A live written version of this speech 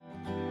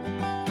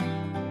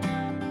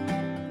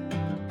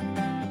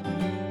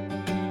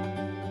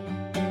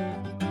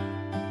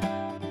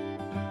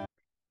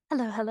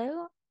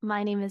Hello,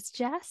 my name is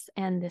Jess,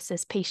 and this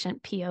is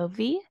Patient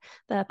POV,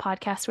 the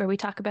podcast where we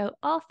talk about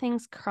all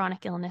things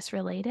chronic illness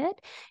related.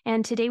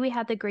 And today we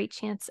had the great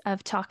chance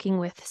of talking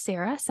with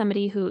Sarah,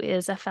 somebody who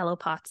is a fellow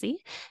POTSI,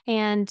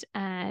 and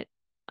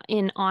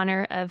in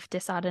honor of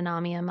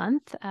Dysautonomia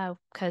Month,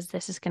 because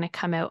this is going to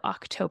come out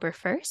October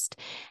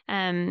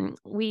 1st.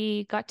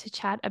 We got to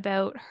chat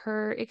about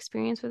her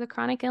experience with a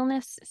chronic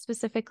illness,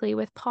 specifically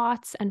with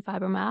POTS and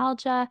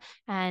fibromyalgia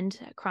and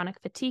chronic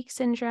fatigue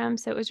syndrome.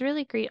 So it was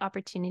really great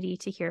opportunity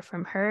to hear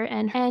from her.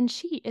 And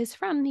she is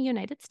from the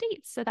United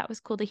States. So that was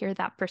cool to hear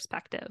that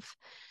perspective.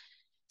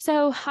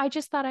 So I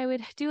just thought I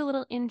would do a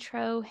little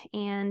intro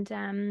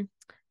and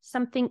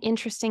something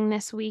interesting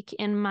this week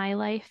in my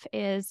life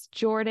is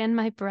Jordan,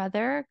 my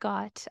brother,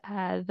 got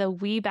the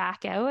Wii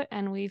back out,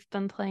 and we've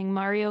been playing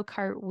Mario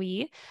Kart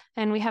Wii,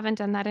 and we haven't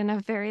done that in a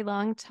very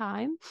long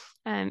time.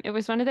 It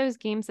was one of those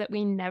games that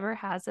we never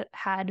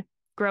had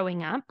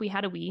growing up. We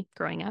had a Wii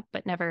growing up,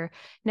 but never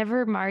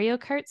Mario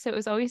Kart. So it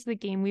was always the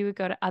game we would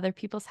go to other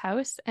people's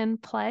house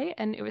and play,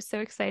 and it was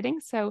so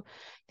exciting. So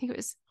I think it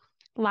was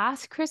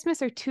last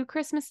Christmas or two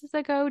Christmases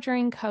ago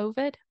during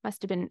COVID,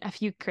 must have been a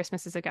few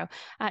Christmases ago,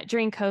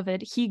 during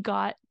COVID, he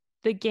got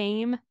the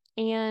game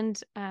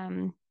and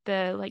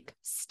the like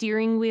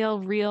steering wheel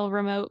real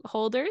remote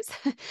holders.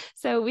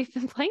 So we've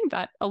been playing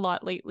that a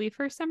lot lately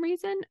for some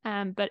reason,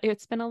 but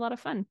it's been a lot of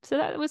fun. So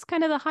that was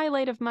kind of the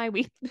highlight of my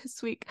week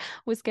this week,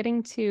 was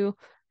getting to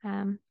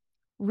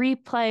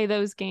replay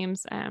those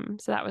games.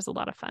 So that was a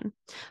lot of fun.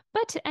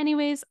 But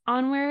anyways,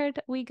 onward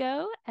we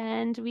go,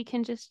 and we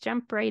can just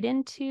jump right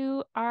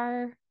into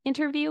our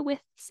interview with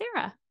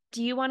Sarah.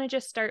 Do you want to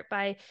just start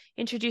by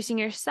introducing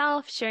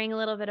yourself, sharing a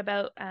little bit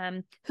about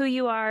who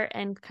you are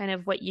and kind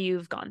of what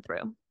you've gone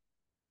through?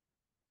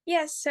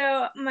 Yes,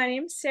 so my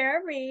name's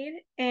Sarah Reed,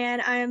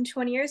 and I am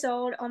 20 years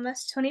old,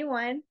 almost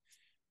 21,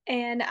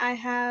 and I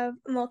have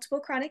multiple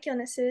chronic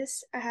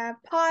illnesses. I have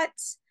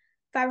POTS,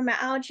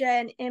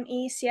 fibromyalgia, and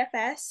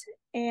ME/CFS,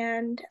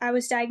 and I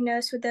was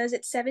diagnosed with those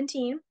at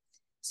 17.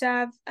 So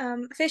I've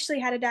officially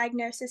had a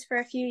diagnosis for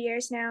a few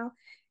years now,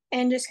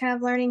 and just kind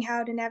of learning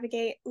how to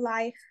navigate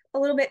life a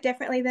little bit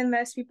differently than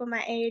most people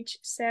my age.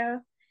 So,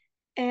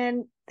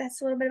 and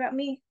that's a little bit about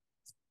me.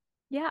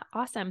 Yeah,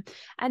 awesome.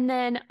 And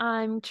then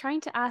I'm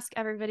trying to ask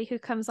everybody who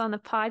comes on the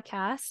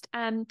podcast,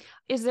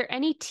 is there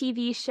any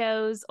TV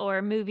shows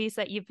or movies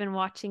that you've been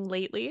watching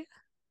lately?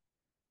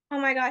 Oh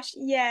my gosh,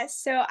 yes.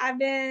 So I've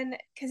been,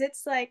 because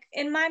it's like,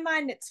 in my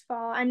mind, it's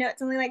fall. I know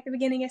it's only like the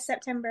beginning of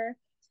September,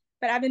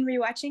 but I've been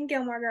rewatching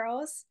Gilmore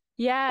Girls.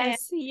 And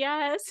Yes,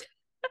 yes.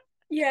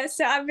 yeah,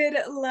 so I've been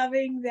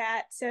loving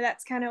that. So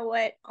that's kind of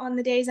what, on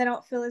the days I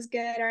don't feel as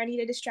good or I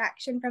need a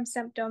distraction from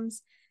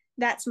symptoms,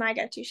 that's my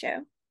go-to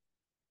show.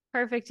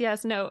 Perfect.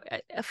 Yes. No,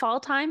 fall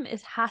time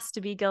is has to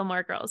be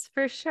Gilmore Girls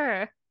for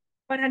sure.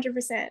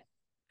 100%.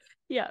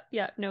 Yeah,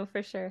 yeah, no,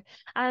 for sure.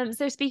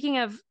 So speaking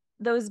of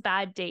those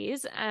bad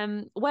days,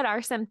 what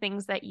are some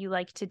things that you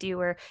like to do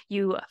or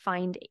you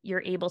find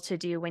you're able to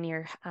do when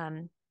you're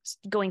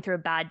going through a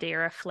bad day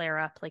or a flare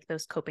up, like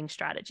those coping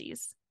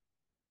strategies?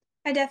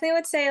 I definitely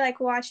would say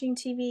like watching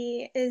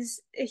TV is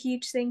a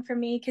huge thing for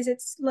me because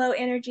it's low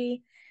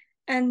energy.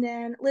 And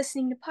then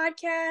listening to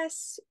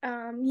podcasts,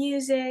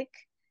 music.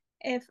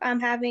 If I'm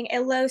having a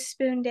low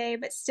spoon day,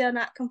 but still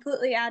not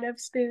completely out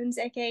of spoons,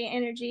 aka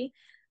energy,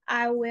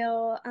 I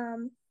will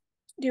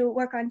do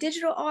work on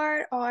digital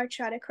art or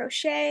try to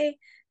crochet.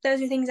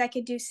 Those are things I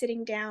could do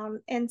sitting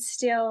down and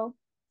still,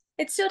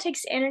 it still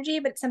takes energy,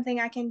 but it's something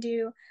I can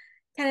do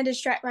kind of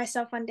distract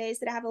myself on days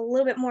that I have a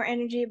little bit more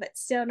energy, but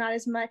still not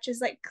as much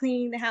as like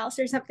cleaning the house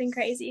or something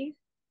crazy.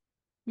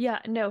 Yeah,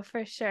 no,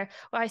 for sure.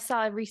 Well, I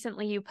saw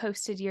recently you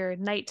posted your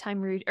nighttime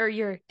route or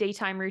your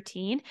daytime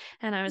routine,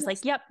 and I was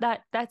like, Yes.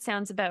 "Yep, that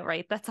sounds about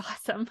right. That's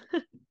awesome."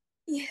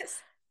 Yes.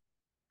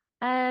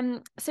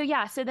 So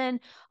yeah, so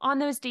then on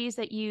those days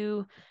that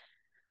you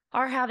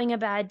are having a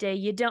bad day,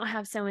 you don't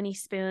have so many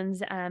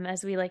spoons,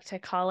 as we like to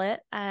call it.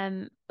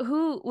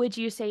 Who would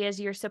you say is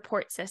your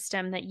support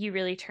system that you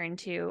really turn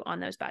to on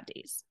those bad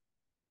days?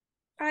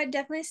 I'd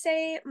definitely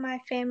say my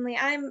family.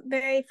 I'm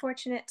very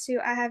fortunate to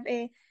I have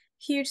a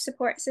huge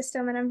support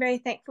system and I'm very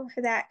thankful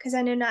for that because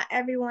I know not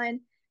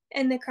everyone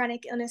in the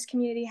chronic illness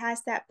community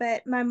has that,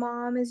 but my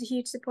mom is a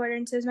huge supporter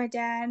and so is my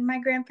dad, my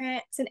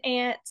grandparents and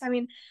aunts. I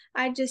mean,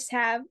 I just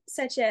have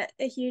such a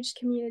huge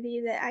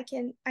community that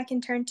I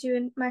can turn to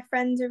and my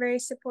friends are very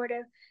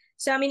supportive.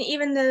 So I mean,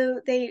 even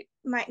though they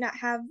might not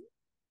have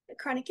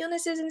chronic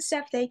illnesses and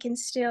stuff, they can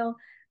still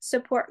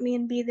support me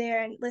and be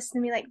there and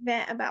listen to me like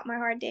vent about my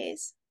hard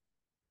days.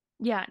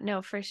 Yeah,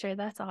 no, for sure.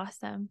 That's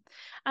awesome.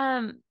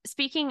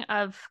 Speaking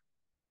of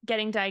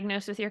getting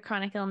diagnosed with your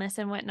chronic illness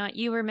and whatnot,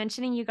 you were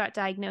mentioning you got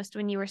diagnosed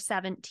when you were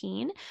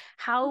 17.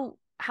 How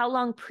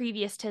long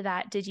previous to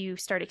that did you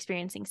start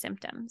experiencing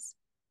symptoms?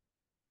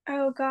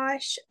 Oh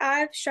gosh,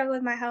 I've struggled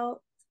with my health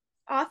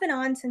off and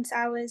on since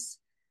I was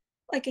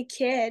like a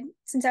kid,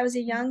 since I was a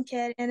young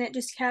kid, and it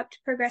just kept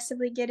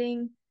progressively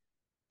getting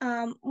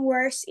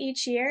worse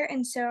each year.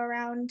 And so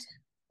around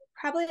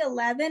probably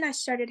 11, I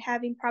started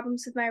having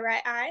problems with my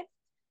right eye.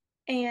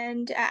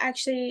 and I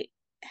actually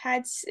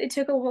it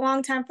took a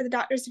long time for the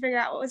doctors to figure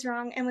out what was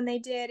wrong. And when they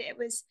did, it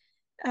was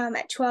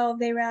at 12,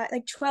 they realized,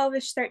 like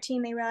 12-ish,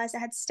 13, they realized I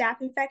had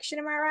staph infection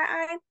in my right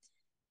eye.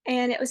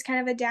 And it was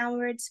kind of a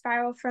downward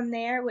spiral from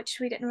there, which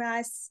we didn't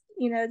realize,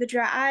 the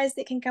dry eyes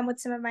that can come with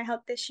some of my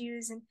health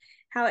issues and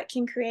how it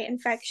can create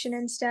infection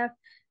and stuff.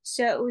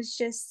 So it was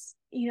just,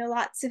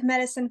 lots of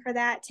medicine for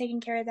that, taking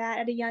care of that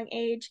at a young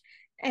age.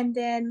 And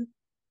then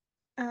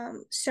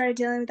started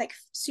dealing with like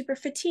super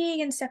fatigue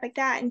and stuff like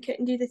that and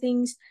couldn't do the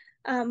things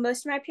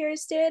most of my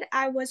peers did.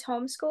 I was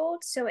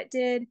homeschooled, so it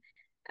did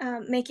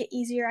make it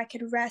easier. I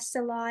could rest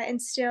a lot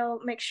and still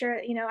make sure,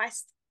 I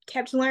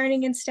kept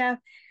learning and stuff.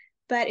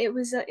 But it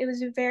was a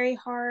very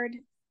hard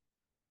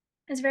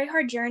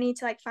journey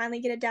to like finally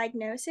get a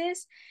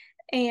diagnosis.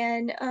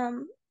 And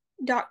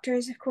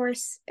doctors, of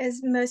course, as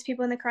most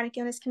people in the chronic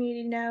illness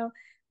community know,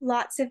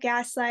 lots of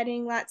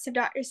gaslighting, lots of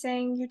doctors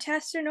saying your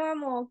tests are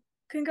normal,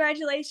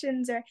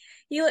 congratulations, or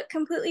you look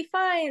completely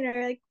fine,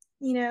 or like,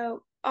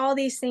 all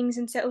these things.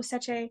 And so it was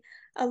such a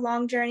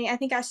long journey. I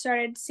think I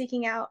started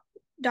seeking out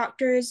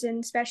doctors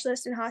and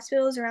specialists in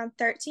hospitals around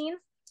 13.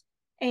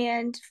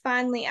 And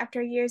finally,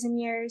 after years and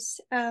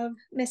years of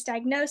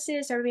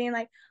misdiagnosis or being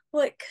like,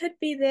 well, it could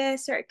be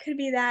this or it could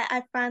be that,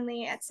 I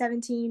finally, at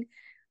 17,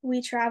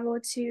 we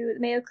traveled to the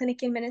Mayo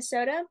Clinic in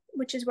Minnesota,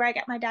 which is where I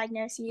got my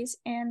diagnoses.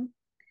 And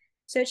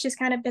so it's just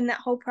kind of been that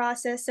whole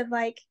process of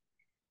like,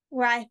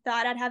 where I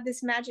thought I'd have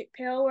this magic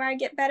pill where I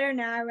get better.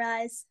 Now I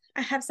realize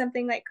I have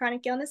something like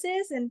chronic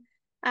illnesses, and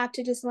I have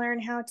to just learn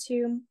how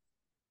to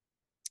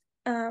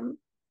um,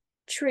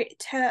 treat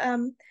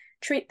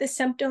the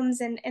symptoms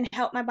and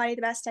help my body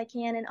the best I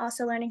can, and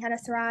also learning how to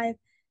thrive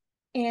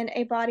in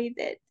a body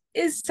that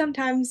is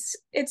sometimes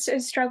it's a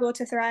struggle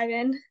to thrive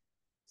in.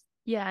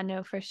 Yeah,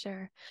 no, for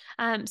sure.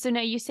 So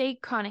now you say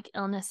chronic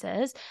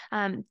illnesses,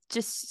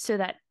 just so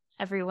that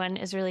everyone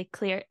is really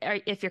clear, or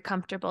if you're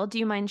comfortable, do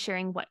you mind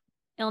sharing what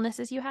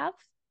illnesses you have?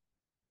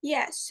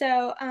 Yeah,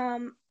 so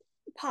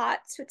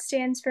POTS, which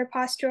stands for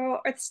postural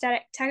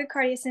orthostatic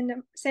tachycardia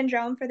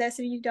syndrome, for those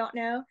of you who don't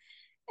know,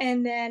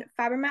 and then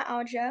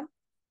fibromyalgia,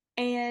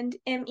 and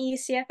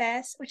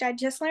ME/CFS, which I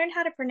just learned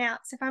how to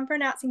pronounce. If I'm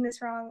pronouncing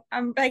this wrong,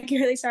 I'm like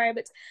really sorry,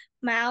 but it's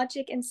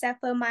myalgic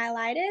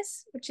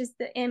encephalomyelitis, which is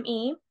the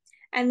ME,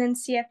 and then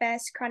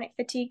CFS, chronic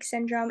fatigue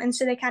syndrome. And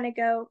so they kind of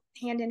go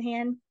hand in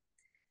hand.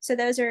 So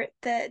those are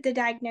the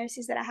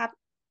diagnoses that I have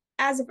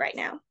as of right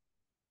now.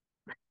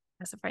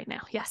 As of right now,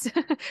 yes.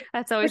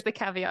 That's always the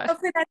caveat.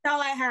 Hopefully that's all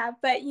I have,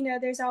 but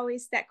there's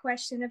always that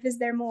question of, is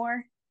there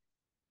more?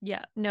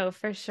 Yeah, no,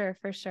 for sure,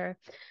 for sure.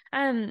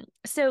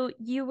 So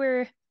you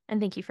were, and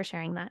thank you for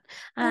sharing that.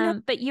 Oh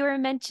no. But you were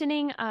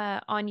mentioning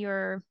on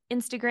your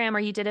Instagram,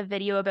 or you did a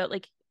video about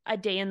like a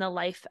day in the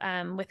life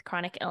with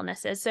chronic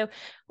illnesses. So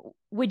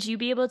would you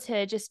be able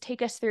to just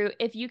take us through,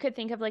 if you could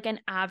think of like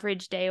an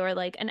average day or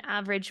like an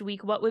average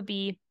week, what would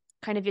be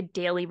kind of your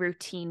daily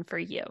routine for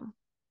you?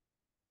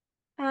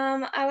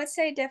 I would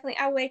say definitely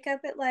I wake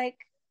up at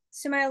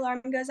so my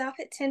alarm goes off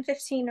at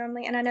 10:15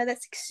 normally, and I know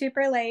that's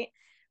super late,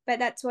 but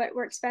that's what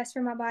works best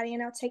for my body.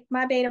 And I'll take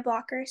my beta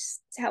blockers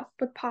to help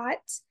with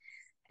POTS.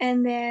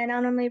 And then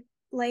I'll normally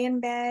lay in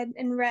bed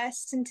and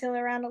rest until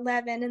around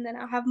 11, and then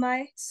I'll have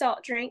my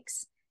salt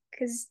drinks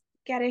because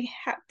gotta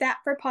have that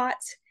for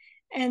POTS.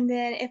 And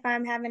then if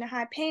I'm having a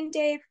high pain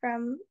day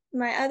from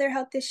my other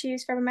health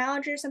issues, from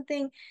fibromyalgia or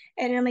something,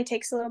 it normally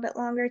takes a little bit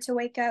longer to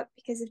wake up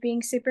because of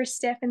being super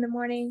stiff in the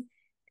morning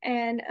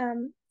and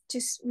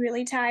just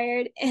really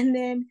tired. And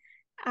then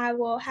I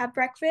will have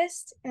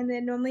breakfast and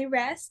then normally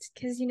rest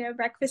because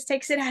breakfast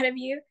takes it out of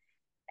you.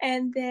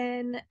 And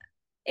then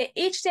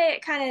each day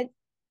it kind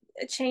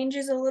of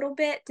changes a little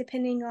bit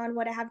depending on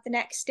what I have the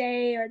next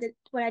day or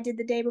what I did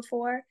the day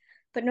before.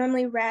 But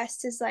normally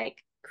rest is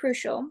like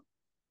crucial.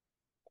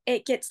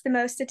 It gets the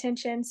most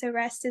attention. So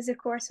rest is of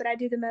course what I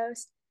do the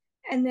most.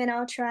 And then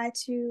I'll try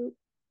to,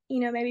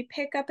 maybe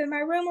pick up in my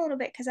room a little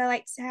bit because I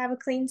like to have a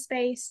clean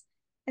space.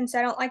 And so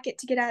I don't like it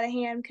to get out of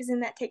hand because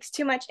then that takes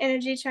too much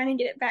energy trying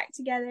to get it back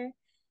together.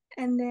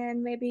 And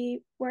then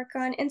maybe work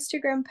on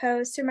Instagram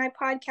posts or my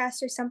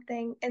podcast or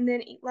something, and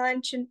then eat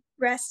lunch and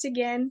rest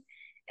again.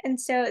 And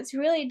so it's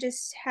really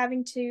just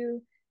having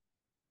to,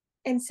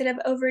 instead of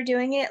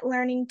overdoing it,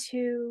 learning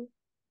to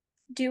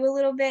do a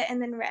little bit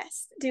and then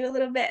rest, do a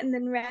little bit and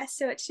then rest.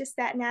 So it's just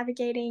that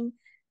navigating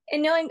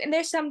and knowing. And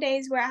there's some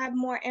days where I have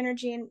more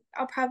energy, and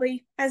I'll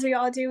probably, as we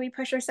all do, we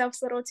push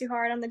ourselves a little too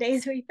hard on the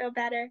days we feel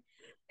better.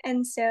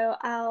 And so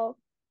I'll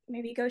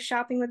maybe go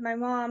shopping with my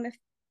mom, if,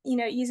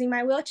 using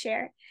my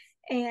wheelchair.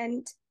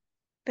 And,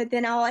 but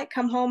then I'll like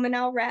come home and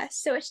I'll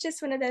rest. So it's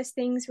just one of those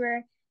things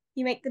where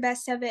you make the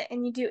best of it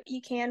and you do what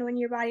you can when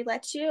your body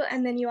lets you.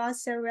 And then you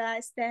also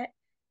realize that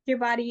your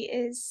body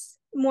is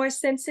more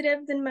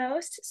sensitive than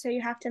most. So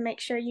you have to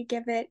make sure you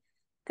give it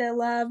the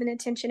love and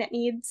attention it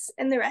needs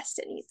and the rest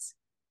it needs.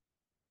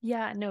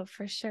 Yeah, no,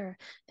 for sure.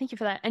 Thank you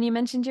for that. And you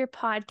mentioned your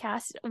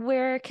podcast.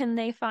 Where can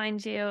they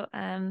find you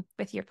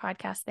with your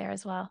podcast there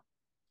as well?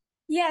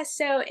 Yeah,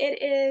 so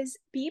it is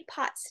Be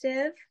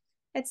Positive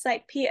It's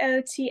like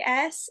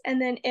POTS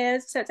and then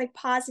is, so it's like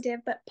positive,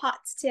 but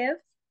positive.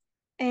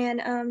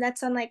 And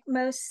that's on like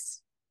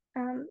most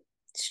um,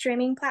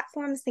 streaming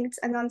platforms. I think it's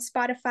on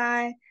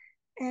Spotify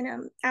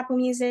and Apple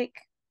Music.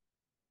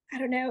 I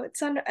don't know.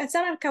 It's on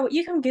a couple.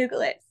 You can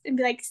Google it and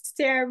be like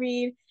Sarah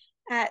Reed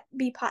at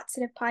Be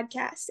Positive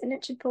Podcast, and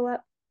it should pull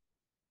up.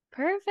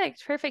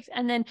 Perfect. Perfect.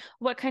 And then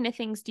what kind of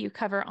things do you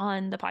cover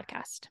on the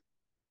podcast?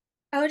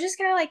 Oh, just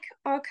kind of like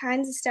all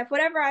kinds of stuff.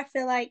 Whatever I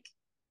feel like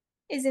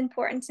is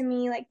important to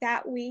me, like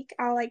that week,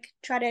 I'll like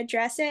try to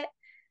address it.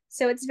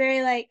 So it's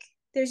very like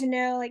there's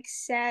no like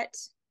set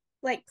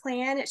like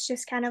plan. It's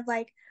just kind of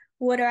like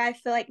what do I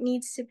feel like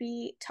needs to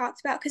be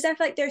talked about? Because I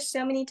feel like there's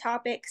so many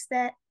topics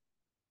that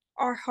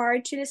are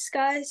hard to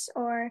discuss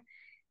or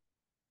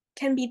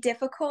can be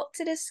difficult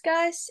to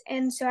discuss.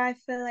 And so I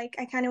feel like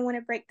I kind of want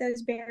to break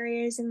those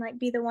barriers and like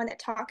be the one that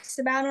talks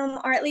about them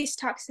or at least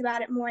talks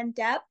about it more in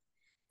depth.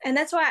 And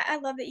that's why I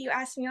love that you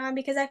asked me on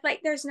because I feel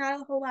like there's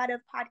not a whole lot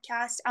of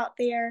podcasts out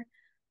there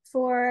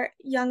for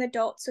young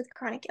adults with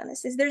chronic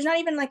illnesses. There's not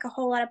even like a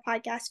whole lot of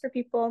podcasts for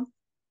people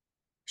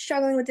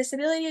struggling with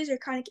disabilities or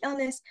chronic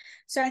illness.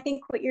 So I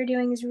think what you're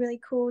doing is really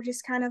cool,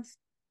 just kind of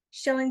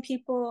showing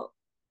people,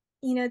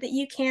 that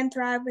you can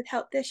thrive with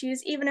health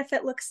issues, even if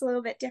it looks a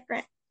little bit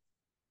different.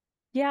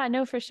 Yeah,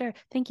 no, for sure.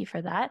 Thank you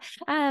for that.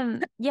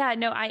 Yeah,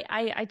 no,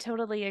 I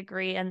totally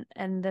agree. And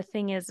the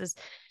thing is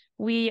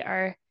we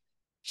are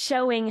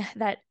showing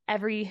that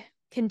every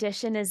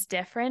condition is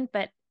different,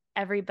 but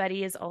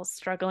everybody is all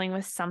struggling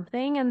with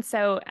something. And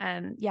so,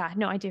 yeah,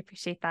 no, I do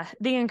appreciate that.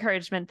 The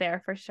encouragement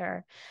there for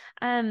sure.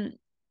 Um,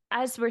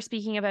 as we're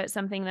speaking about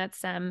something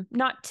that's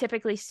not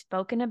typically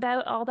spoken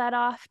about all that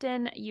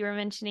often, you were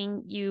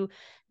mentioning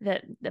the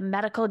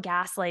medical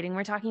gaslighting.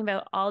 We're talking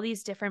about all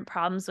these different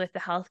problems with the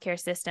healthcare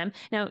system.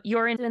 Now,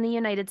 you're in the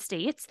United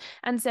States,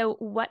 and so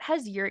what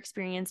has your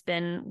experience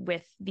been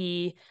with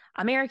the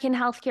American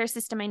healthcare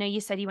system? I know you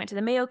said you went to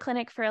the Mayo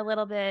Clinic for a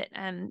little bit.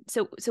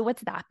 So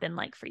what's that been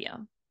like for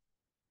you?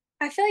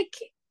 I feel like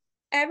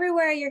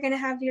everywhere you're going to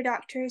have your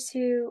doctors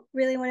who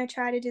really want to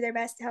try to do their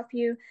best to help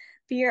you,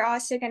 but you're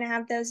also going to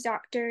have those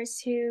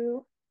doctors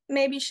who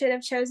maybe should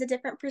have chose a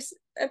different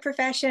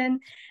profession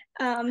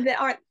that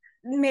aren't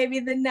maybe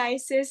the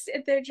nicest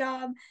at their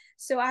job.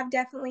 So I've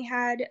definitely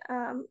had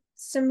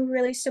some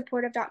really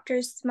supportive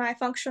doctors. My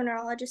functional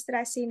neurologist that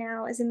I see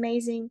now is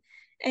amazing,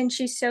 and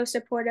she's so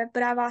supportive.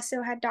 But I've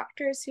also had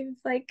doctors who've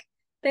like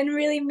been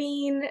really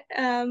mean.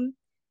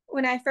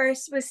 When I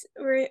first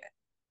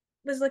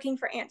was looking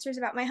for answers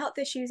about my health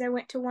issues, I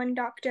went to one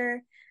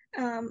doctor.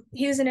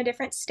 He was in a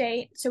different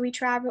state, so we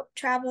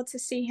traveled to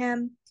see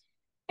him,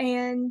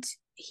 and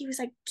he was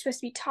like supposed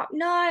to be top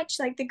notch,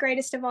 like the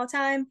greatest of all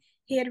time.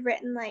 He had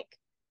written like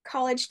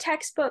college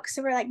textbooks,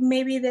 so we're like,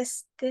 maybe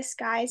this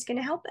guy is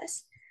gonna help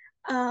us.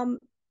 Um,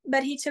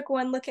 but he took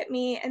one look at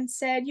me and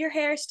said, "Your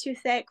hair is too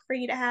thick for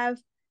you to have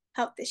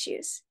health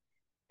issues."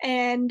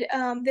 And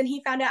then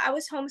he found out I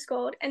was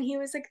homeschooled, and he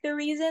was like, "The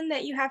reason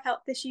that you have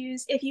health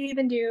issues, if you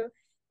even do,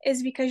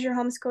 is because you're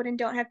homeschooled and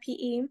don't have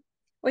PE."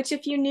 Which,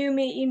 if you knew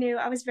me, you knew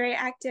I was very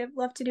active,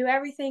 loved to do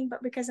everything,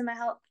 but because of my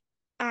health,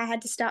 I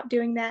had to stop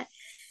doing that.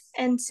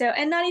 And so,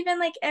 and not even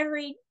like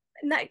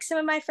not some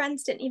of my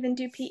friends didn't even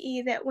do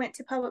PE that went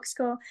to public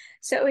school.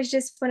 So it was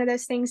just one of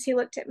those things. He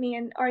looked at me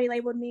and already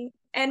labeled me,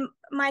 and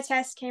my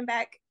test came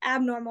back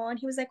abnormal. And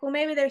he was like, "Well,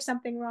 maybe there's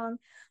something wrong."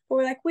 But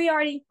we're like, we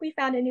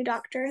found a new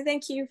doctor.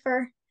 Thank you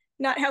for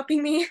not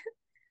helping me."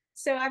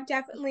 So I've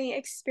definitely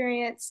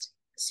experienced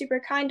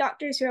super kind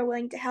doctors who are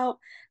willing to help,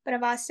 but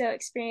I've also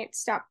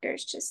experienced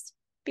doctors just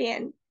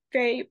being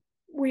very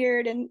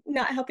weird and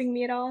not helping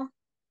me at all.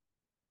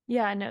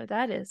 Yeah, no,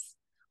 that is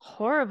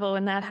horrible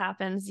when that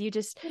happens. You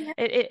just Yeah.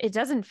 it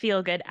doesn't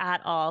feel good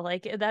at all.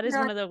 Like that is No,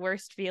 one of the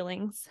worst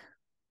feelings.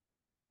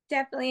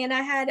 definitely. And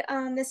I had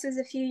this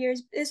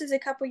was a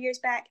couple years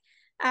back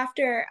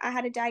after I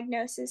had a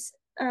diagnosis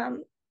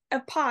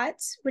of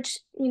POTS, which,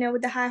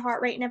 with the high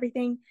heart rate and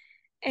everything.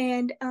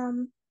 And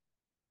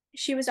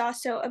she was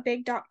also a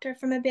big doctor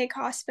from a big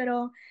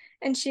hospital,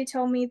 and she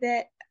told me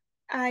that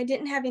I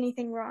didn't have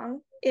anything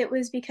wrong. It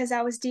was because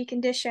I was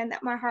deconditioned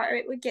that my heart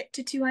rate would get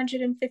to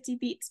 250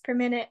 beats per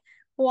minute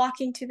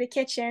walking to the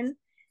kitchen.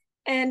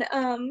 And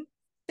so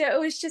it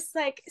was just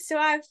like, so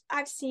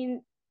I've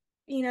seen,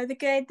 the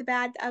good, the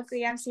bad, the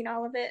ugly. I've seen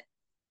all of it.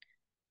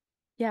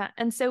 Yeah.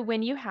 And so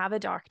when you have a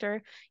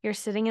doctor, you're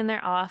sitting in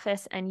their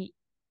office and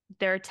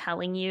they're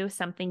telling you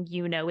something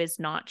you know is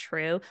not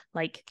true,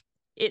 like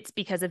it's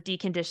because of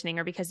deconditioning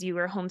or because you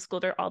were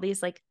homeschooled or all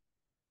these like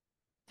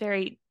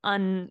very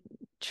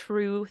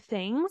untrue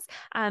things.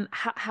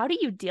 How do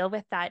you deal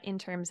with that in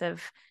terms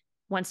of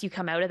once you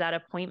come out of that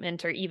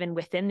appointment or even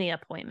within the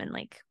appointment?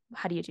 Like,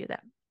 how do you do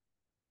that?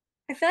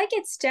 I feel like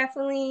it's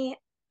definitely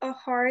a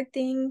hard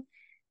thing.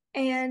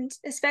 And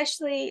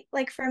especially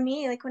like for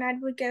me, like when I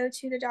would go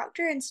to the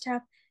doctor and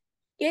stuff,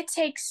 it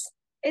takes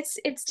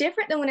it's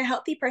different than when a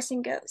healthy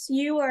person goes.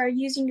 You are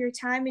using your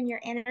time and your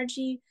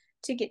energy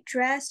to get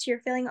dressed. You're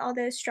feeling all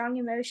those strong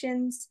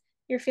emotions.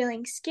 You're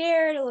feeling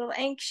scared, a little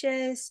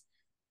anxious,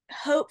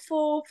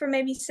 hopeful for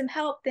maybe some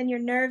help, then you're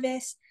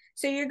nervous.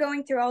 So you're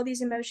going through all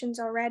these emotions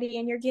already,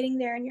 and you're getting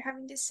there and you're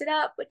having to sit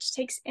up, which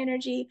takes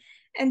energy.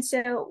 And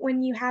so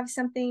when you have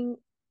something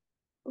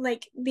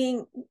like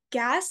being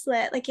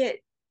gaslit, like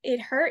it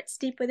hurts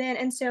deep within.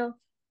 And so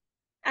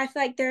I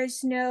feel like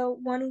there's no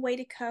one way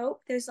to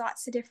cope. There's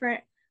lots of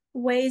different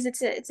ways.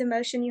 It's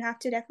emotion you have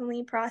to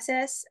definitely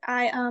process.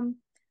 I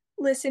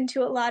listen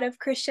to a lot of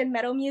Christian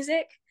metal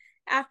music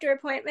after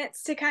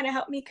appointments to kind of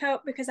help me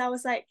cope, because I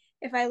was like,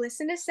 if I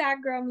listen to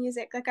sad girl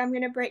music, like I'm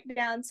gonna break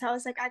down. So I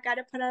was like, I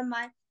gotta put on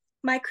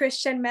my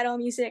Christian metal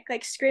music,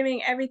 like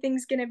screaming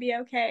everything's gonna be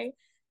okay.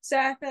 So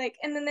I feel like,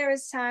 and then there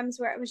was times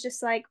where it was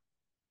just like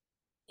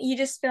you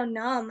just feel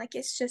numb, like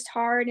it's just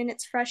hard and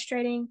it's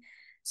frustrating.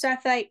 So I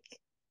feel like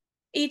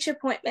each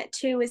appointment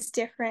too is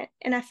different.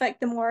 And I feel like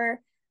the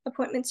more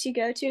appointments you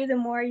go to, the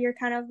more you're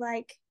kind of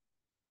like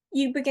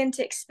you begin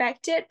to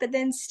expect it, but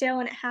then still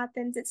when it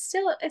happens, it's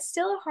still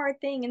a hard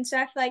thing. And so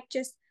I feel like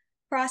just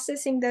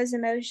processing those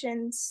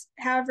emotions,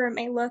 however it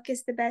may look,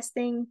 is the best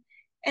thing.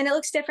 And it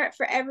looks different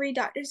for every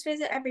doctor's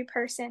visit, every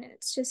person. And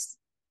it's just,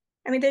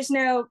 I mean, there's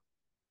no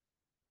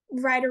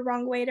right or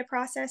wrong way to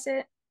process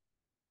it.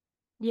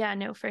 Yeah,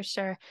 no, for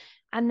sure.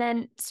 And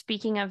then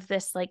speaking of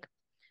this, like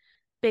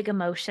big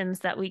emotions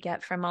that we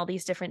get from all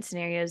these different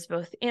scenarios,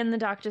 both in the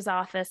doctor's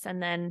office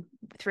and then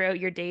throughout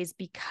your days,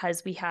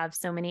 because we have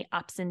so many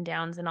ups and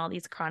downs and all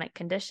these chronic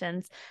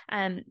conditions.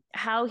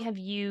 How have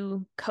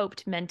you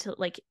coped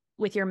like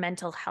with your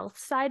mental health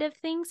side of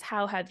things?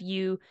 How have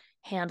you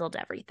handled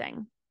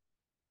everything?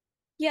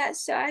 Yeah,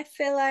 so I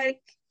feel like,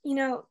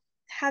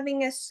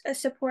 having a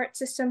support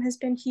system has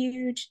been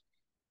huge,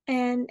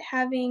 and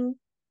having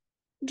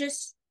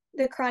just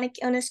the chronic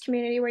illness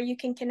community where you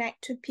can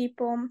connect with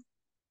people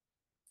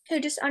who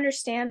just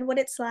understand what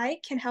it's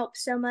like can help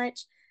so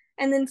much.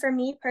 And then for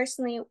me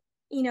personally,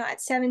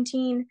 at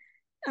 17,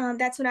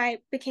 that's when I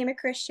became a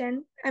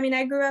Christian. I mean,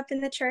 I grew up in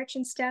the church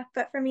and stuff,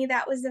 but for me,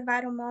 that was the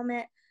vital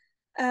moment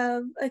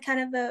of a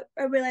kind of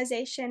a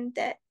realization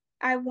that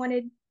I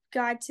wanted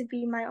God to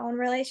be my own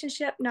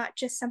relationship, not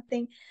just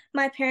something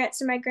my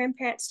parents and my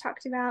grandparents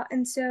talked about.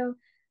 And so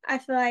I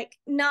feel like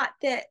not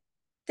that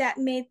that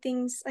made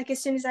things like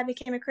as soon as I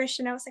became a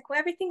Christian, I was like, well,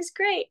 everything's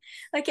great.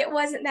 Like it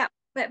wasn't that,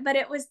 but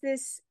it was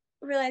this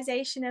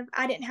realization of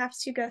I didn't have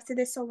to go through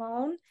this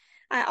alone.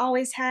 I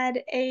always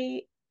had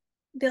a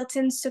built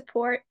in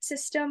support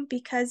system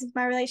because of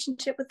my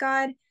relationship with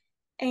God,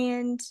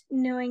 and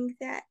knowing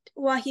that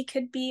while he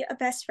could be a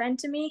best friend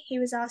to me, he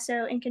was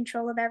also in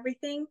control of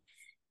everything.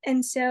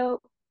 And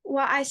so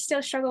while I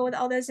still struggle with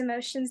all those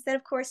emotions that,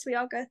 of course, we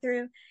all go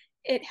through,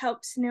 it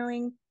helps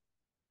knowing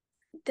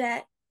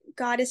that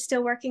God is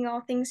still working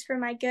all things for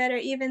my good, or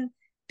even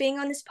being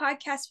on this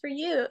podcast for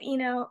you.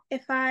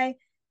 If I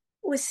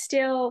was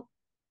still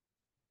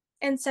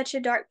in such a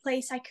dark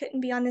place, I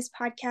couldn't be on this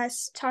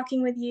podcast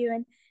talking with you.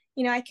 And,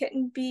 I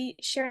couldn't be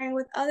sharing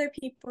with other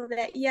people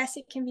that, yes,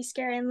 it can be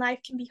scary and life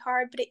can be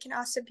hard, but it can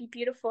also be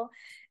beautiful.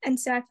 And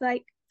so I feel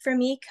like for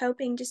me,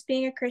 coping, just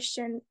being a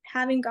Christian,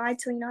 having God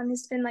to lean on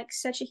has been like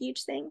such a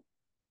huge thing.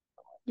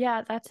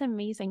 Yeah, that's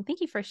amazing.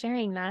 Thank you for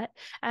sharing that.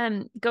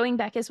 Going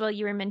back as well,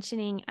 you were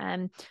mentioning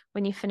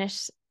when you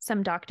finish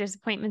some doctor's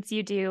appointments,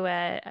 you do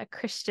a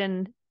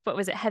Christian, what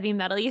was it, heavy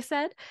metal, you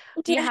said?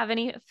 Do you Yeah. have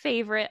any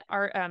favorite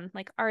art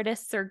like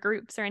artists or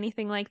groups or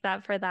anything like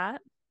that for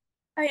that?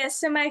 Oh, yeah.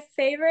 So my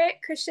favorite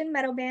Christian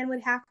metal band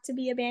would have to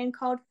be a band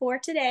called For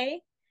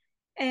Today.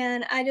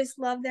 And I just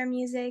love their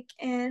music.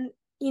 And,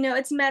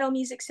 it's metal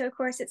music. So, of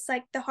course, it's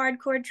like the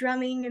hardcore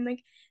drumming and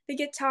like the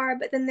guitar,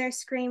 but then they're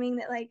screaming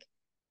that, like,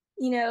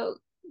 you know,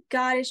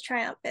 God is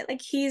triumphant.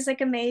 Like, he's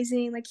like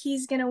amazing. Like,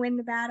 he's going to win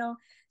the battle.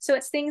 So,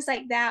 it's things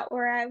like that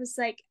where I was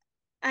like,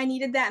 I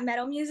needed that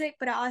metal music,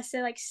 but I also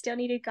like still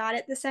needed God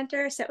at the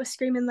center. So, it was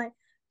screaming like,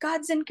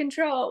 God's in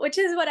control, which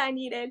is what I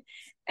needed.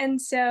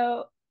 And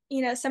so,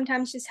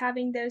 sometimes just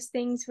having those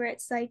things where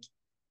it's like,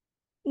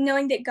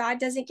 knowing that God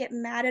doesn't get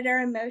mad at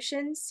our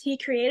emotions. He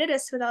created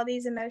us with all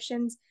these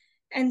emotions.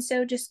 And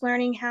so just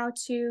learning how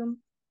to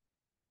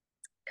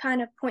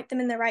kind of point them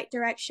in the right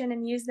direction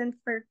and use them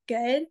for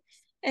good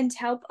and to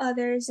help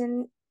others,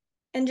 and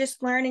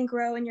just learn and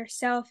grow in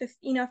yourself. If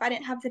I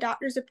didn't have the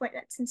doctor's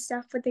appointments and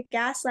stuff with the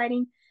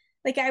gaslighting,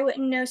 like I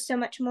wouldn't know so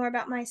much more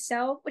about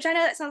myself, which I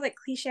know that sounds like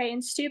cliche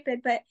and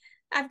stupid, but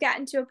I've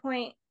gotten to a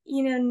point,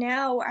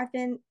 now where I've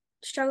been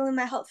struggling with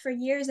my health for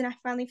years, and I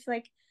finally feel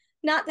like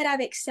not that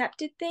I've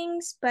accepted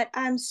things, but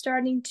I'm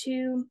starting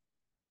to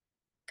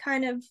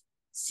kind of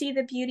see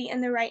the beauty in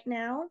the right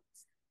now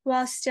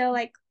while still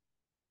like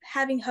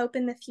having hope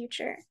in the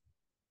future.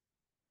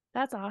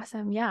 That's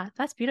awesome. Yeah,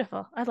 that's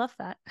beautiful. I love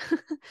that.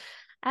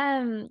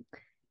 Um,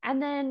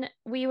 and then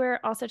we were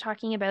also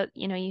talking about,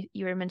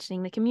 you were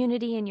mentioning the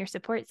community and your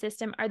support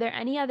system. Are there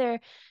any other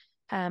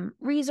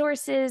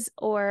resources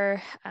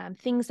or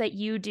things that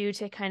you do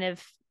to kind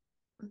of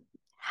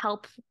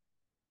help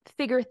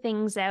figure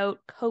things out,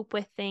 cope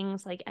with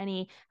things, like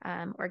any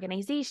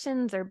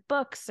organizations or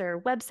books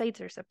or websites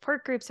or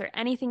support groups or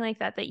anything like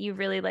that that you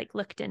really like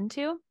looked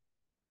into?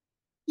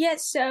 Yeah,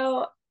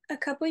 so a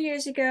couple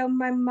years ago,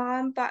 my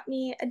mom bought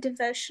me a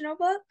devotional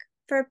book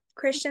for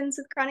Christians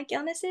with chronic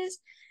illnesses,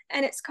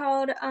 and it's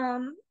called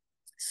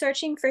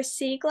Searching for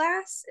Sea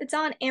Glass. It's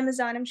on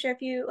Amazon. I'm sure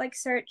if you like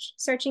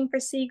searching for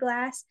sea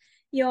glass,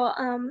 you'll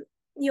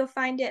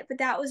find it. But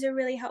that was a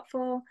really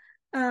helpful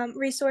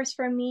resource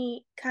for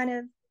me, kind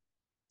of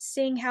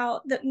seeing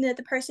how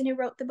the person who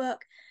wrote the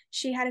book,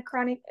 she had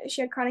chronic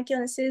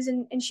illnesses,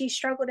 and she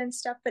struggled and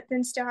stuff, but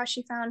then still how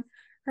she found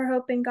her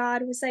hope in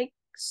God was like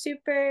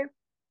super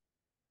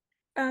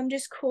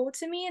just cool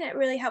to me, and it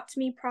really helped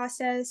me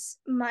process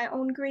my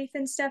own grief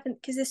and stuff, and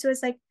because this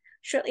was like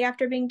shortly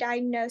after being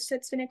diagnosed, so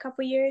it's been a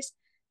couple years.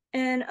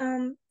 And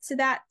so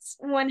that's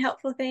one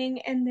helpful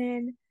thing. And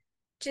then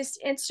just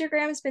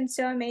Instagram has been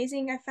so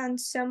amazing. I found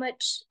so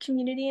much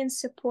community and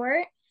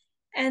support.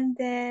 And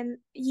then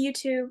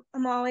YouTube,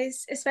 I'm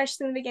always,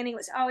 especially in the beginning,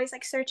 was always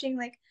like searching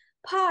like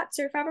POTS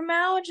or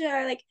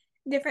fibromyalgia or like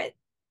different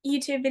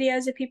YouTube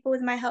videos of people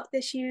with my health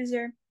issues,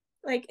 or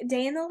like a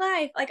day in the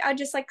life. Like I'd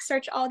just like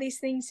search all these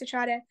things to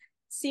try to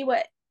see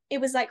what it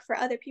was like for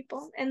other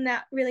people. And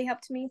that really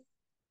helped me.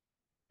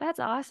 That's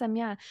awesome.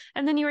 Yeah.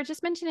 And then you were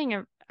just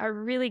mentioning a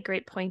really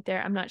great point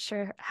there. I'm not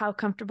sure how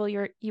comfortable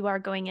you are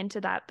going into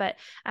that, but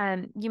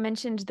you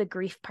mentioned the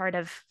grief part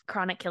of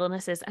chronic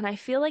illnesses. And I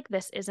feel like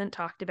this isn't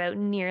talked about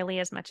nearly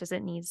as much as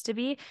it needs to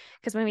be.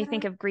 Because when we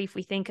think of grief,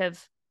 we think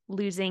of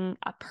losing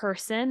a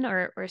person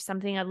or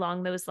something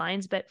along those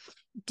lines. But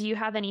do you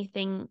have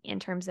anything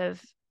in terms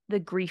of the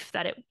grief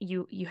that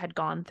you had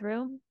gone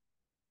through?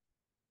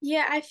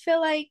 Yeah, I feel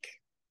like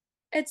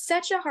it's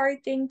such a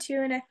hard thing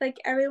too, and I feel like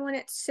everyone,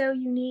 it's so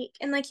unique.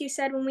 And like you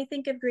said, when we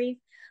think of grief,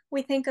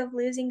 we think of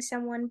losing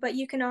someone, but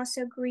you can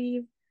also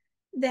grieve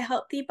the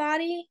healthy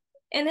body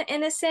in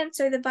a sense,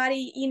 or the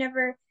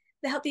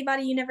healthy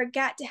body you never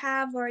got to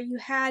have, or you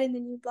had and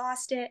then you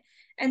lost it.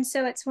 And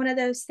so it's one of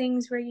those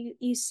things where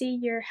you see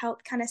your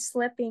health kind of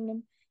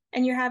slipping,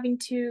 and you're having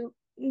to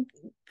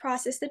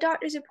process the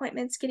doctor's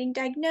appointments, getting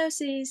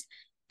diagnoses,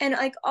 and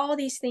like all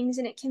these things,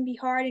 and it can be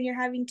hard, and you're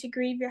having to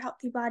grieve your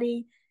healthy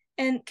body.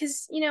 And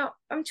because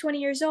I'm 20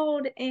 years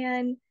old,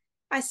 and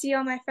I see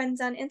all my friends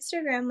on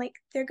Instagram, like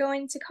they're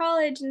going to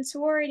college and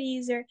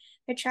sororities, or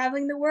they're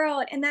traveling the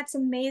world, and that's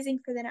amazing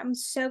for them. I'm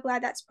so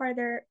glad that's part of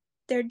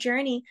their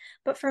journey.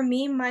 But for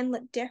me, mine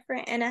looked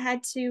different, and I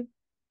had to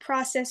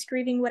process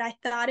grieving what I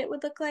thought it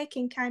would look like,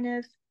 and kind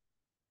of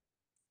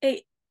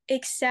a-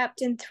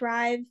 accept and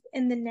thrive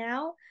in the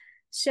now.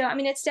 So I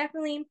mean, it's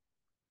definitely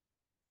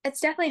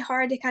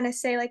hard to kind of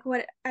say like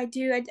what I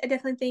do. I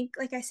definitely think,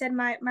 like I said,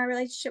 my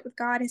relationship with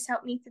God has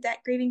helped me through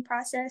that grieving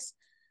process,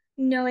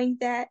 knowing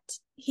that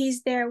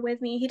He's there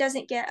with me. He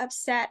doesn't get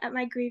upset at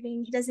my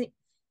grieving. He doesn't,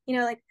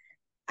 like,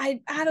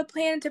 I have a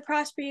plan to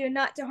prosper you and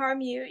not to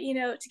harm you,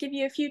 to give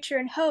you a future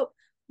and hope.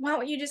 Why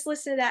don't you just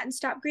listen to that and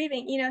stop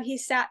grieving? He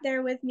sat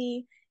there with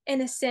me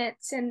in a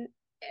sense,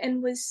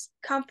 and was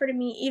comforting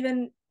me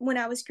even when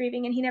I was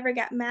grieving, and He never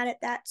got mad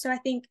at that. So I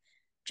think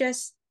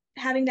just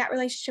having that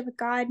relationship with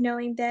God,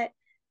 knowing that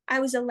I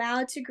was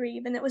allowed to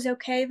grieve, and it was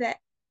okay that,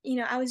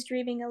 I was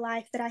grieving a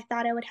life that I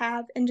thought I would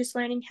have, and just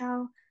learning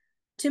how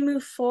to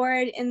move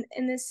forward in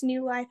this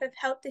new life of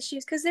health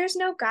issues, because there's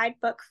no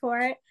guidebook for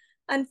it,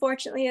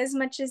 unfortunately, as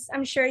much as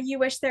I'm sure you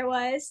wish there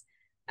was.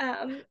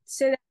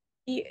 So that'd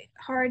be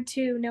hard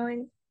too,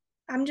 knowing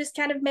I'm just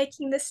kind of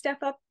making this stuff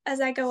up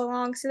as I go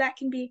along. So that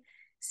can be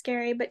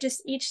scary, but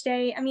just each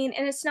day, I mean,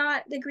 and it's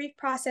not, the grief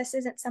process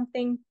isn't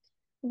something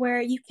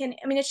where you can,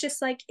 I mean, it's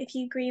just like if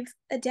you grieve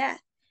a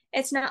death,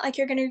 it's not like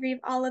you're going to grieve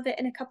all of it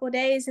in a couple of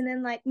days and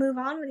then like move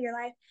on with your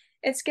life.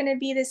 It's going to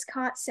be this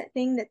constant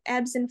thing that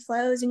ebbs and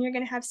flows, and you're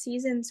going to have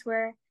seasons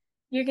where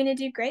you're going to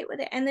do great with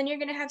it, and then you're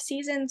going to have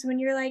seasons when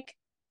you're like,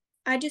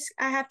 I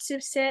have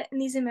to sit in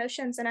these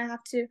emotions, and I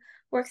have to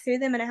work through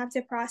them, and I have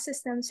to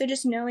process them. So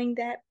just knowing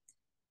that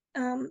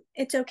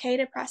it's okay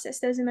to process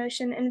those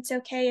emotions, and it's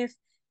okay if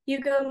you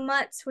go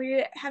months where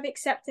you have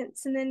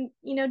acceptance, and then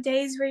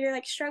days where you're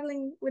like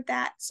struggling with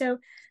that. So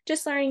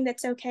just learning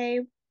that's okay,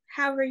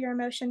 however your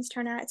emotions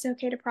turn out, it's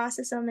okay to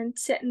process them and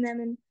sit in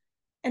them,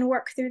 and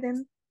work through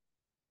them.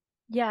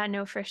 Yeah,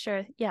 no, for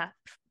sure. Yeah.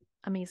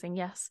 Amazing.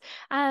 Yes.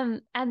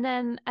 And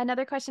then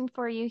another question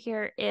for you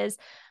here is,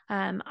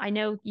 I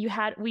know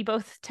we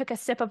both took a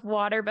sip of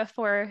water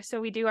before,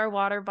 so we do our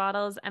water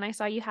bottles, and I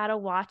saw you had a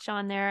watch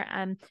on there.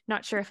 I'm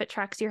not sure if it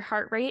tracks your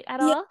heart rate at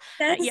Yeah, all.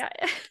 that's Yeah.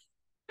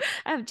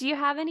 Do you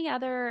have any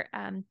other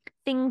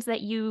things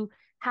that you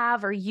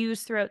have or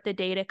use throughout the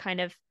day to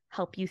kind of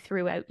help you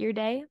throughout your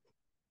day?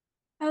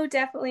 Oh,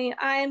 definitely.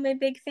 I'm a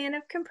big fan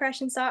of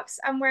compression socks.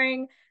 I'm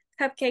wearing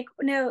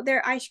no,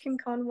 they're ice cream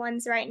cone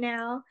ones right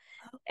now.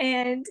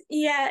 And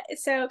yeah,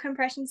 so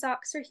compression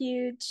socks are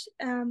huge.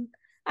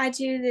 I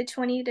do the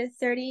 20 to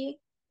 30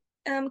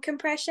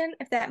 compression,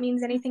 if that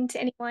means anything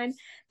to anyone.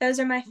 Those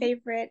are my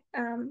favorite.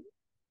 And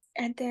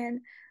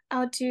then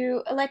I'll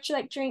do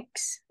electrolyte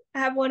drinks. I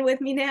have one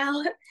with me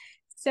now.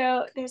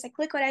 So there's like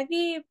Liquid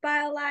IV,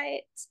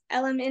 BioLite,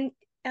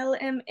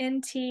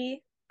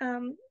 LMNT,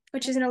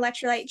 which is an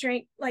electrolyte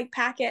drink like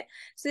packet.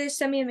 So there's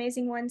so many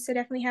amazing ones. So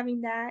definitely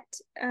having that.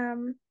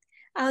 Um,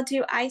 I'll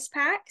do ice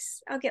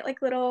packs. I'll get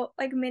like little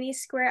like mini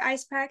square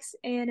ice packs,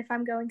 and if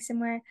I'm going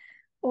somewhere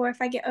or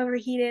if I get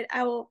overheated,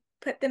 I will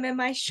put them in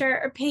my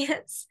shirt or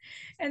pants.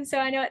 And so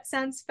I know it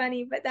sounds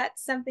funny, but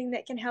that's something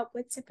that can help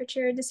with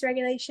temperature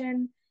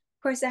dysregulation.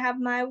 Of course, I have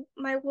my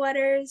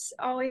waters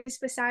always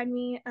beside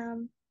me.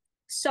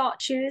 Salt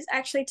chews. I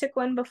actually took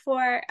one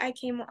before I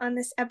came on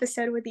this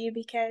episode with you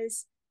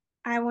because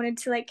I wanted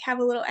to like have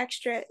a little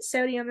extra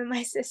sodium in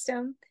my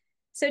system.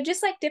 So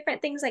just like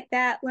different things like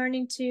that,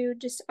 learning to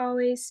just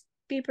always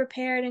be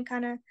prepared and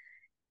kind of,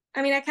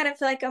 I mean, I kind of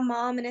feel like a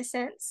mom in a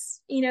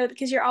sense, you know,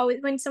 because you're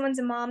always, when someone's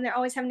a mom, they're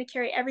always having to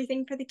carry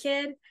everything for the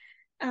kid.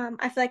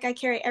 I feel like I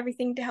carry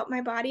everything to help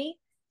my body.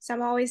 So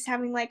I'm always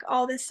having like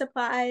all the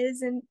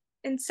supplies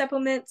and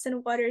supplements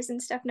and waters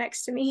and stuff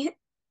next to me.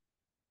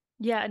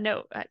 Yeah,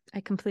 no, I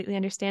completely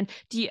understand.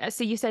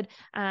 So you said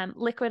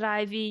Liquid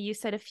IV, you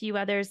said a few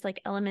others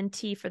like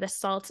LMNT for the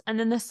salt, and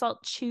then the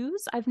salt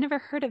chews. I've never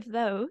heard of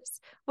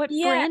those. What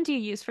Yeah. brand do you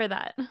use for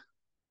that?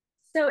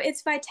 So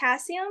it's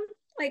Vitasium,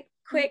 like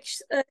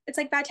it's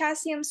like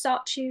Vitasium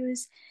salt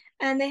chews,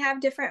 and they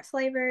have different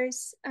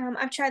flavors.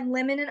 I've tried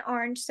lemon and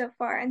orange so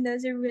far, and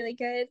those are really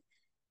good.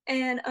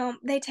 And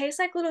they taste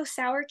like little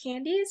sour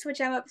candies, which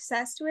I'm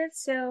obsessed with.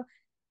 So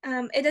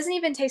it doesn't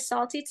even taste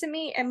salty to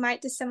me. It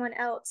might to someone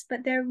else,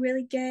 but they're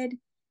really good.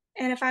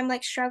 And if I'm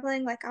like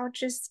struggling, like I'll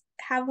just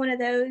have one of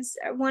those,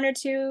 or one or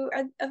two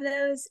of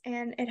those,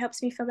 and it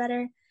helps me feel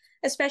better.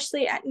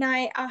 Especially at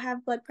night, I'll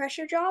have blood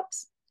pressure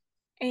drops.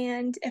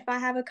 And if I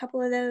have a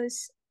couple of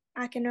those,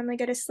 I can normally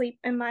go to sleep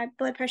and my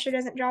blood pressure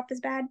doesn't drop as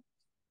bad.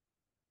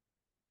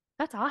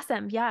 That's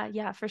awesome. Yeah,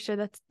 yeah, for sure.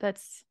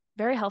 That's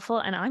very helpful,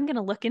 and I'm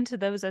gonna look into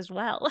those as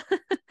well.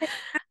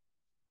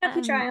 Have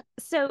to try them.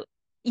 So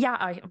yeah,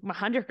 I'm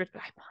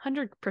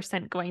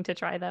 100% going to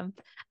try them.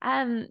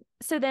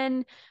 So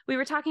then we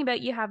were talking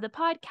about you have the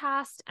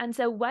podcast, and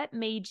so what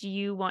made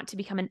you want to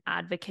become an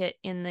advocate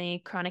in the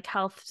chronic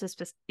health? So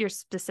you're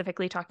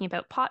specifically talking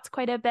about POTS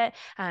quite a bit,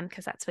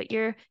 because that's what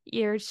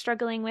you're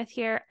struggling with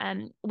here.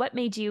 What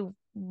made you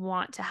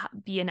want to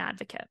be an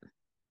advocate?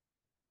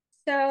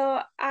 So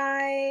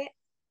I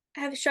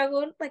have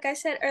struggled, like I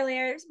said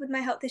earlier, with my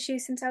health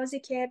issues since I was a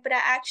kid, but I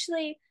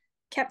actually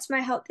kept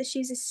my health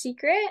issues a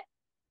secret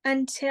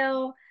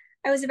until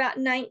I was about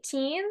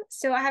 19.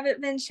 So I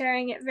haven't been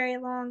sharing it very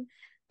long,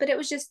 but it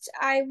was just,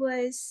 I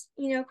was,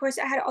 you know, of course,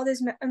 I had all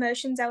those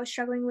emotions I was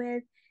struggling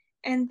with.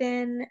 And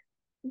then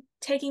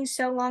taking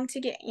so long to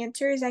get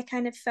answers, I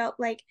kind of felt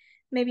like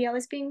maybe I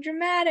was being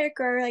dramatic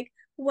or like,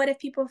 what if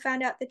people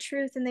found out the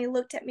truth and they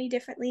looked at me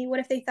differently? What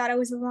if they thought I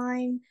was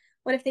lying?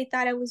 What if they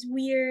thought I was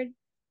weird?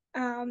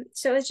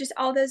 So it's just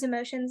all those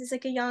emotions. It's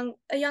like a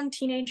young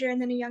teenager and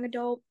then a young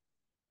adult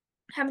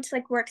having to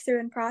like work through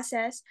and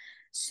process.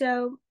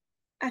 So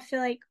I feel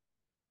like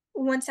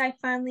once I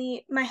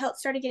finally my health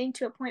started getting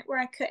to a point where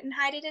I couldn't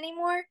hide it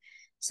anymore.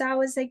 So I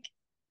was like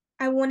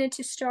I wanted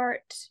to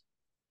start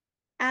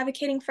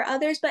advocating for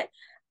others, but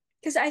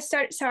because I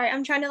started, sorry,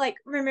 I'm trying to like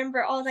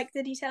remember all like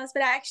the details,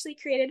 but I actually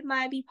created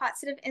my Be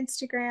Positive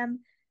Instagram.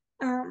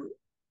 Um,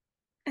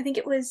 I think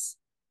it was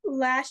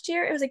last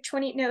year. It was like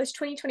 20, no, it was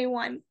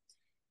 2021.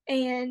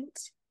 And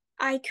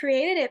I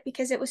created it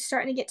because it was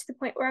starting to get to the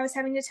point where I was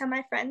having to tell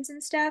my friends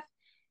and stuff.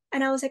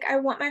 And I was like, I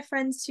want my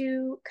friends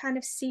to kind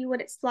of see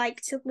what it's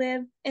like to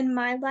live in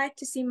my life,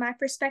 to see my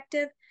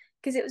perspective,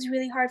 because it was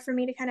really hard for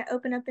me to kind of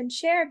open up and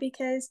share.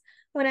 Because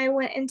when I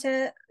went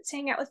into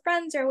hang out with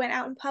friends or went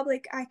out in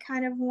public, I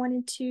kind of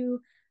wanted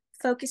to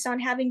focus on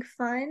having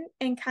fun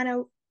and kind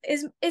of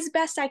as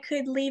best I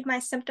could leave my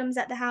symptoms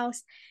at the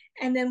house.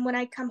 And then when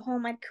I come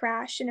home, I'd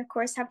crash and, of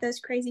course, have those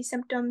crazy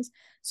symptoms.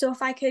 So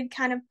if I could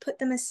kind of put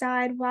them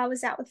aside while I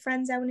was out with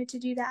friends, I wanted to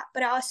do that.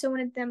 But I also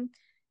wanted them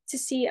to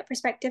see a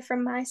perspective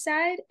from my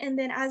side. And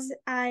then as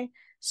I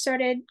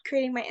started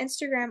creating my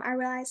Instagram, I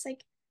realized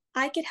like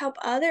I could help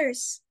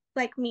others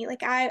like me.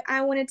 Like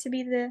I wanted to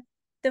be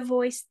the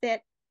voice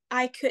that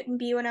I couldn't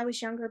be when I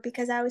was younger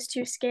because I was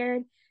too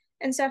scared.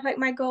 And so I feel like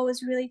my goal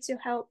was really to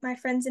help my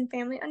friends and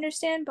family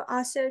understand, but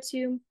also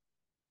to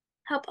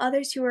help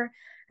others who are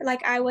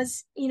like I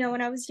was, you know,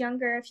 when I was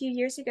younger a few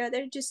years ago,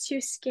 they're just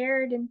too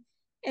scared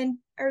and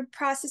are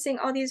processing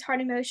all these hard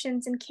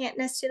emotions and can't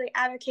necessarily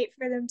advocate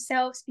for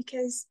themselves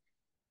because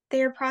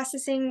they are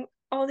processing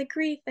all the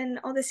grief and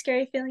all the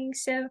scary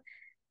feelings. So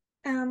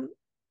um,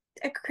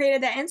 I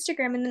created that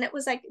Instagram, and then it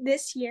was like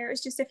this year, it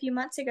was just a few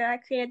months ago, I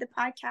created the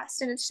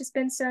podcast, and it's just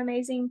been so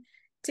amazing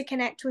to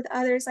connect with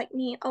others like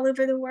me all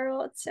over the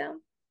world. So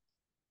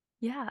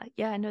Yeah,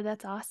 yeah, no,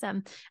 that's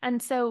awesome.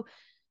 And so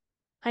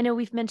I know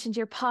we've mentioned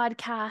your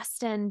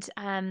podcast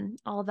and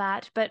all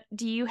that, but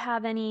do you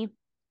have any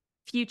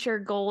future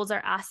goals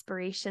or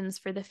aspirations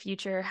for the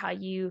future, how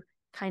you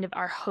kind of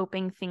are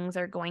hoping things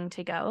are going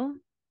to go?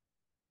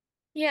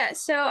 yeah,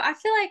 so I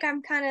feel like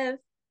I'm kind of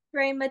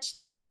very much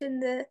in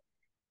the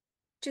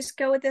just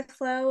go with the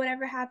flow,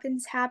 whatever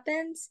happens,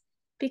 happens.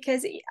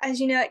 Because as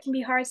you know, it can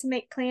be hard to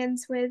make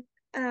plans with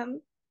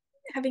um,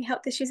 having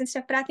health issues and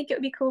stuff. But I think it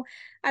would be cool.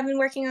 I've been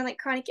working on like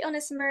chronic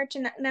illness merch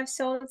and I've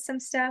sold some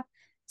stuff.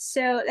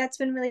 So that's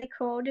been really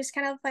cool. Just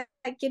kind of like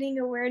getting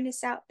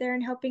awareness out there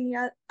and helping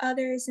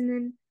others. And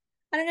then,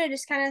 I don't know,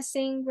 just kind of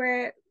seeing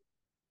where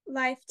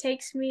life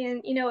takes me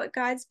and, what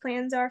God's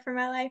plans are for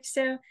my life.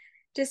 So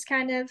just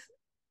kind of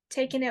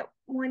taking it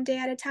one day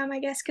at a time, I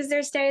guess, because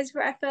there's days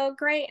where I feel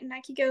great and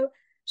I could go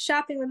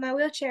shopping with my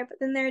wheelchair, but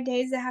then there are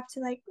days that I have to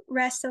like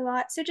rest a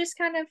lot. So just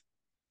kind of,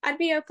 I'd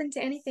be open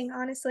to anything,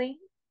 honestly.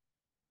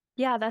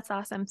 Yeah, that's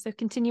awesome. So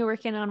continue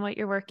working on what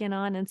you're working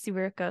on and see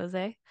where it goes,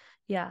 eh?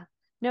 Yeah.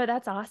 No,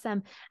 that's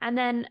awesome. And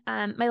then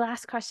my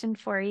last question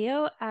for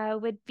you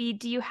would be,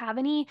 do you have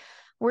any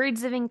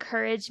words of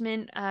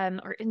encouragement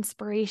or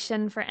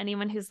inspiration for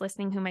anyone who's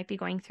listening who might be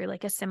going through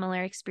like a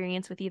similar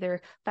experience with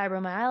either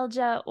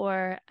fibromyalgia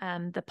or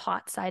the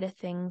pot side of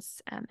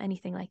things,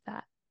 anything like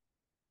that?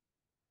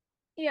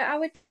 Yeah, I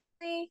would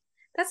say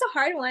that's a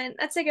hard one.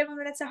 That's a good one,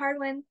 but that's a hard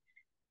one.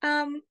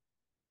 Um,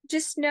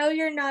 just know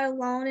you're not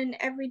alone and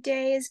every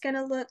day is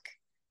gonna look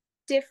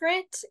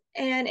different.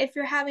 And if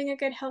you're having a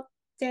good health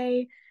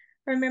day,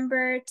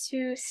 remember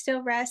to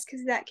still rest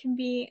because that can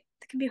be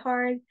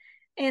hard.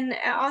 And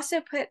I also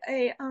put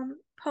a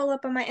poll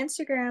up on my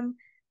Instagram.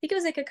 I think it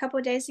was like a couple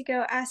of days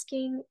ago,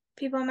 asking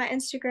people on my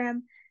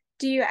Instagram,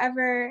 do you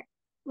ever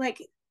like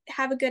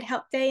have a good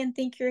health day and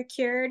think you're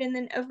cured and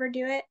then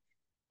overdo it?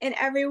 And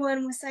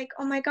everyone was like,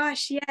 "Oh my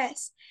gosh,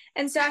 yes."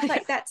 And so I feel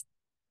like that's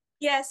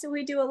yeah. So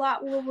we do a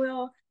lot where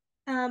we'll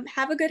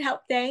have a good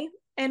health day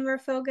and we'll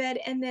feel good,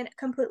 and then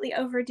completely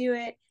overdo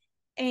it,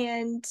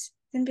 and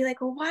then be like,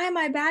 "Well, why am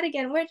I bad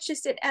again?" Where it's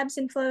just it ebbs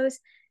and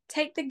flows.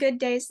 Take the good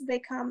days as they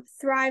come,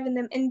 thrive in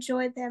them,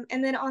 enjoy them,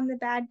 and then on the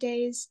bad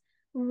days,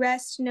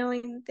 rest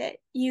knowing that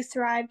you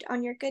thrived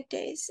on your good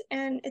days.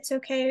 And it's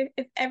okay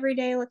if every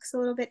day looks a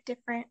little bit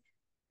different.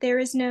 There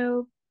is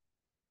no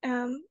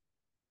um,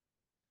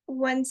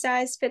 one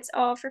size fits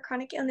all for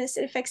chronic illness.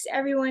 It affects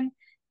everyone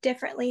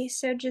differently.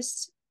 So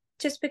just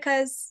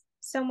because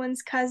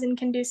someone's cousin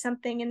can do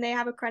something and they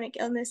have a chronic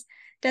illness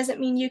doesn't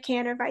mean you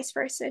can, or vice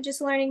versa.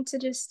 Just learning to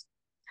just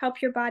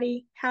help your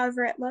body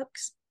however it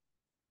looks.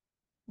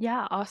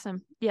 Yeah,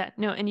 awesome. Yeah,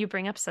 no, and you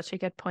bring up such a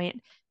good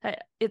point.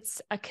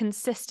 It's a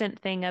consistent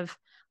thing of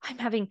I'm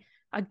having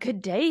a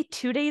good day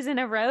 2 days in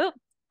a row.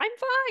 I'm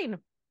fine.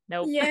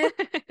 Nope. Yeah,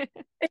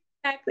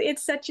 exactly.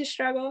 It's such a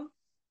struggle.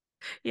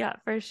 Yeah,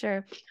 for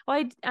sure.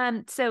 Well,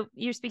 so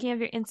you're speaking of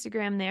your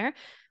Instagram there.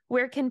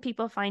 Where can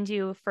people find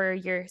you for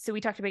your, so we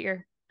talked about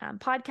your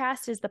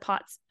podcast is the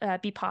pots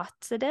be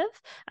positive.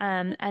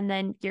 And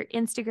then your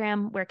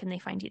Instagram, where can they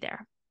find you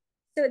there?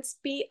 So it's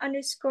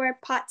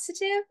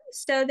be_positive.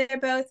 So they're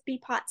both be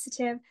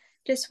positive.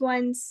 Just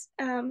one's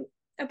a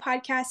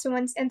podcast and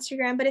one's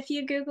Instagram. But if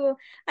you Google,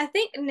 I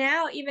think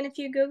now, even if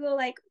you Google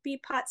like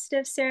be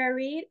positive Sarah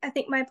Reed, I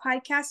think my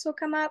podcast will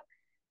come up.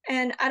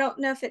 And I don't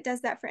know if it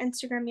does that for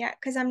Instagram yet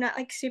because I'm not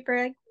like super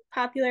like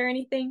popular or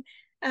anything.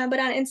 But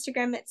on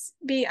Instagram, it's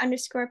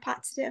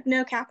be_positive,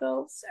 no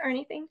capitals or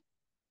anything.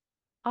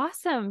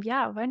 Awesome.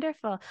 Yeah,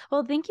 wonderful.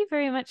 Well, thank you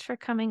very much for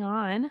coming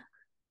on.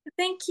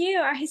 Thank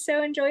you. I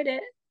so enjoyed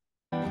it.